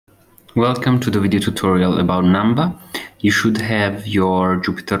Welcome to the video tutorial about Numba. You should have your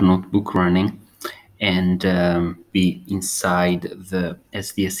Jupyter notebook running and be inside the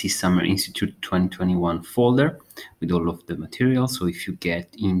SDSC Summer Institute 2021 folder with all of the material. So if you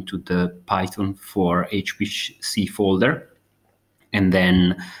get into the Python for HPC folder and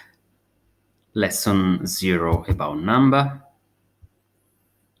then lesson 0 about Numba,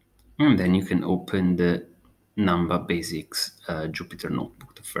 and then you can open the Numba Basics Jupyter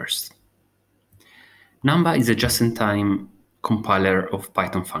notebook first. Numba is a just-in-time compiler of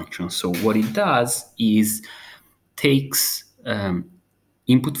Python functions. So what it does is takes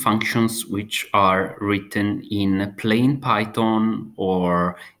input functions which are written in plain Python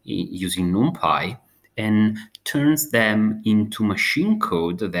or using NumPy and turns them into machine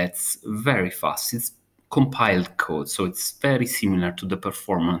code that's very fast. It's compiled code, so it's very similar to the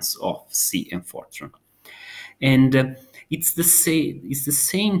performance of C and Fortran. And it's the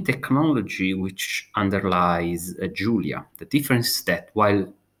same technology which underlies Julia. The difference is that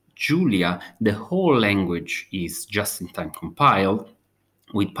while Julia, the whole language is just-in-time compiled,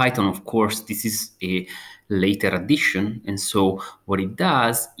 with Python, of course, this is a later addition. And so what it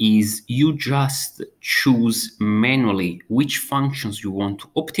does is you just choose manually which functions you want to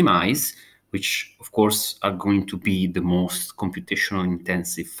optimize, which of course are going to be the most computational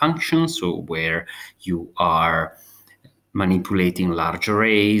intensive functions, so where you are manipulating large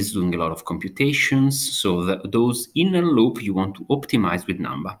arrays, doing a lot of computations. So those inner loop you want to optimize with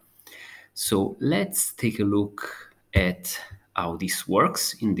Numba. So let's take a look at how this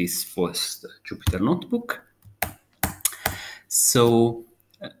works in this first Jupyter notebook. So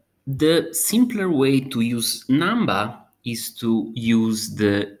the simpler way to use Numba is to use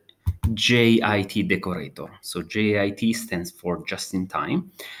the JIT decorator. So JIT stands for just in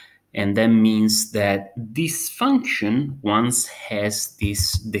time. And that means that this function, once has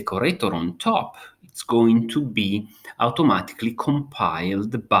this decorator on top, it's going to be automatically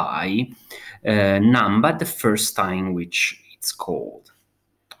compiled by Numba the first time which it's called.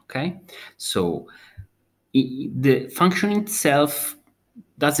 Okay, so the function itself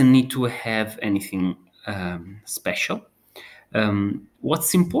doesn't need to have anything special.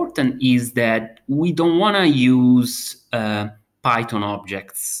 What's important is that we don't want to use Python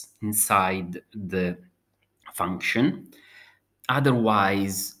objects inside the function.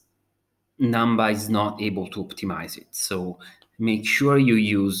 Otherwise, Numba is not able to optimize it. So make sure you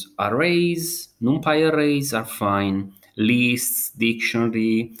use arrays. NumPy arrays are fine, lists,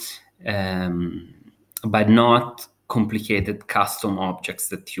 dictionary, but not complicated custom objects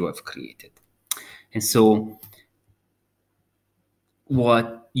that you have created. And so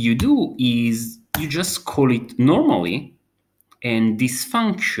what you do is you just call it normally, and this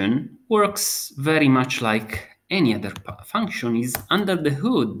function works very much like any other function. Is under the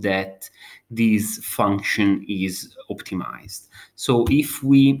hood that this function is optimized. So if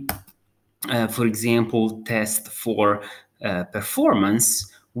we, for example, test for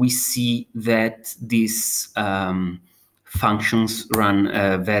performance, we see that these functions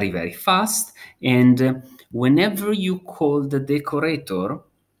run very, very fast. And whenever you call the decorator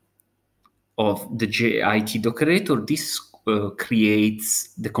of the JIT decorator, this creates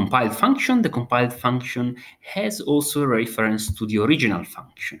the compiled function. The compiled function has also a reference to the original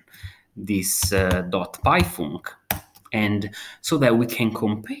function, this .pyfunc, and so that we can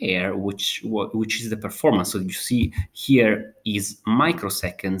compare which is the performance. So you see here is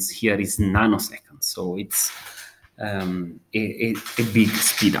microseconds, here is nanoseconds. So it's a big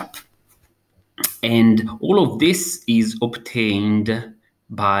speed up. And all of this is obtained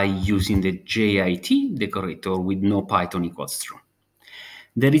by using the JIT decorator with no Python equals true.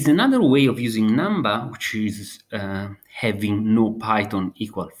 There is another way of using Numba, which is having no Python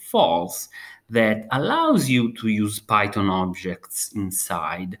equal false, that allows you to use Python objects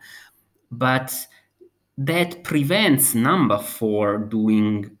inside, but that prevents Numba for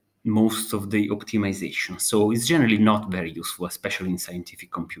doing most of the optimization. So it's generally not very useful, especially in scientific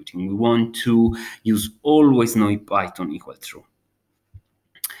computing. We want to use always no Python equal true.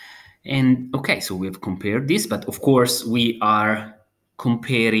 And okay, so we have compared this, but of course we are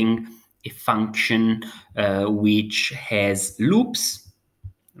comparing a function which has loops,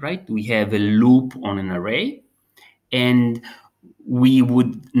 right? We have a loop on an array, and we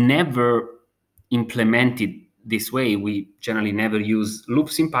would never implement it this way. We generally never use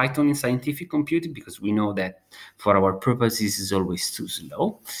loops in Python in scientific computing because we know that for our purposes is always too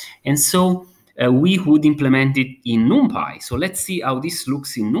slow. And so we would implement it in NumPy. So let's see how this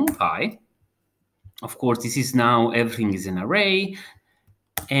looks in NumPy. Of course, this is now everything is an array.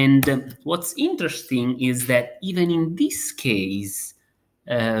 And what's interesting is that even in this case,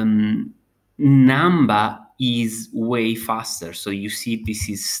 Numba is way faster. So you see this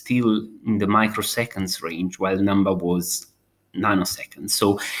is still in the microseconds range, while Numba was nanoseconds.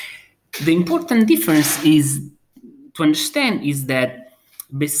 So the important difference is to understand is that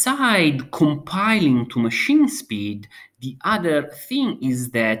beside compiling to machine speed, the other thing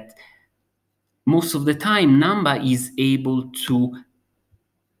is that most of the time Numba is able to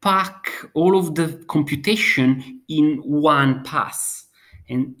pack all of the computation in one pass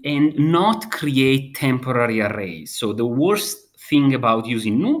and not create temporary arrays. So the worst thing about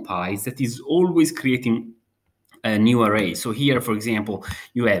using NumPy is that it's always creating a new array. So here, for example,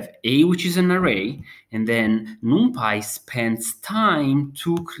 you have A, which is an array, and then NumPy spends time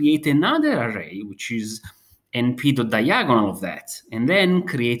to create another array, which is np.diagonal of that, and then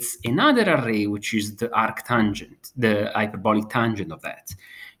creates another array, which is the arctangent, the hyperbolic tangent of that,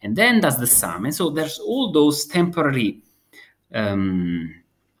 and then does the sum. And so there's all those temporary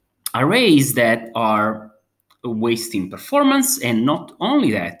arrays that are wasting performance, and not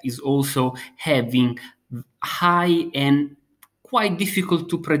only that, is also having high and quite difficult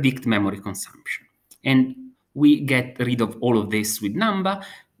to predict memory consumption. And we get rid of all of this with Numba,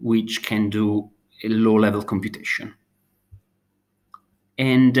 which can do a low-level computation.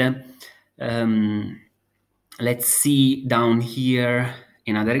 And let's see down here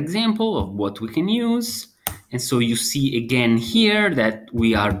another example of what we can use. And so you see again here that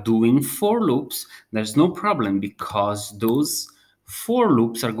we are doing for loops. There's no problem because those for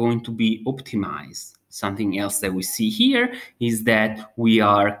loops are going to be optimized. Something else that we see here is that we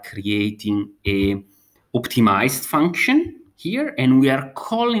are creating a optimized function here, and we are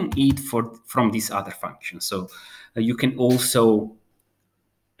calling it from this other function. So you can also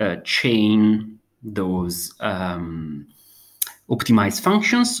chain those optimized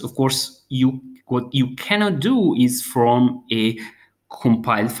functions. Of course, what you cannot do is from a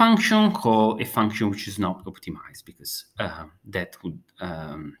compiled function call a function which is not optimized, because that would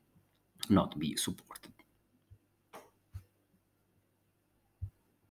not be supported.